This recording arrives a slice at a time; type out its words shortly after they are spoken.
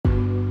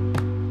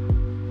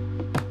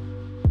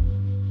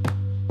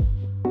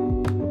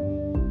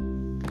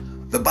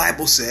The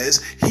Bible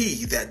says,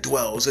 he that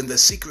dwells in the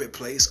secret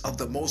place of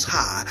the Most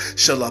High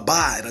shall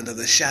abide under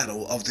the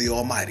shadow of the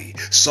Almighty.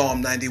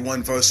 Psalm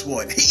 91 verse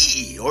 1.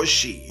 He or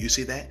she, you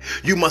see that?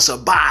 You must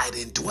abide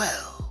and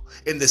dwell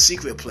in the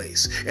secret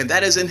place. And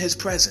that is in his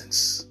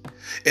presence.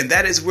 And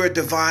that is where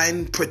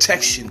divine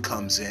protection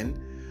comes in.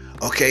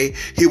 Okay,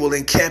 he will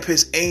encamp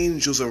his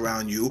angels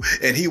around you,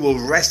 and he will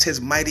rest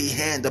his mighty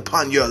hand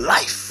upon your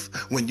life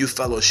when you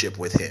fellowship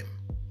with him.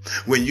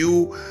 When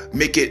you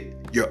make it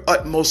your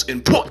utmost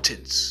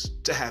importance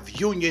to have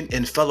union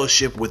and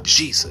fellowship with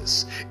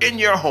Jesus in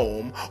your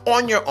home,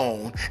 on your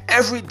own,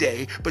 every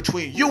day,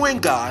 between you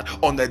and God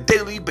on a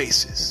daily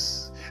basis.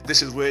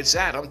 This is where it's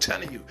at. I'm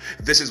telling you,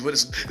 this is what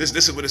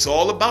it's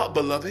all about,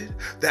 beloved.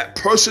 That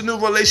personal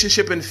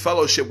relationship and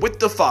fellowship with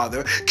the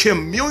Father,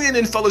 communion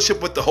and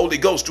fellowship with the Holy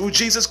Ghost through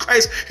Jesus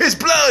Christ. His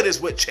blood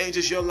is what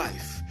changes your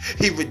life.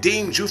 He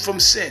redeemed you from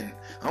sin.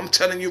 I'm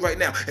telling you right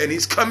now. And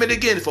he's coming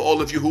again for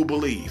all of you who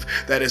believe.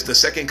 That is the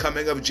second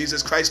coming of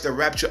Jesus Christ, the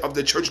rapture of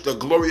the church, the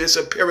glorious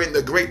appearing,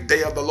 the great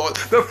day of the Lord,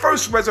 the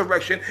first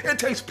resurrection. It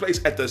takes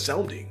place at the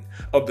sounding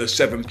of the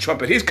seventh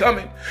trumpet. He's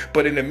coming.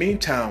 But in the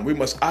meantime, we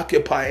must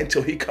occupy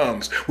until he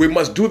comes. We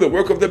must do the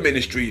work of the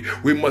ministry.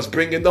 We must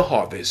bring in the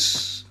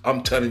harvest.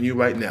 I'm telling you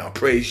right now.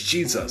 Praise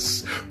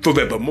Jesus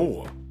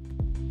forevermore.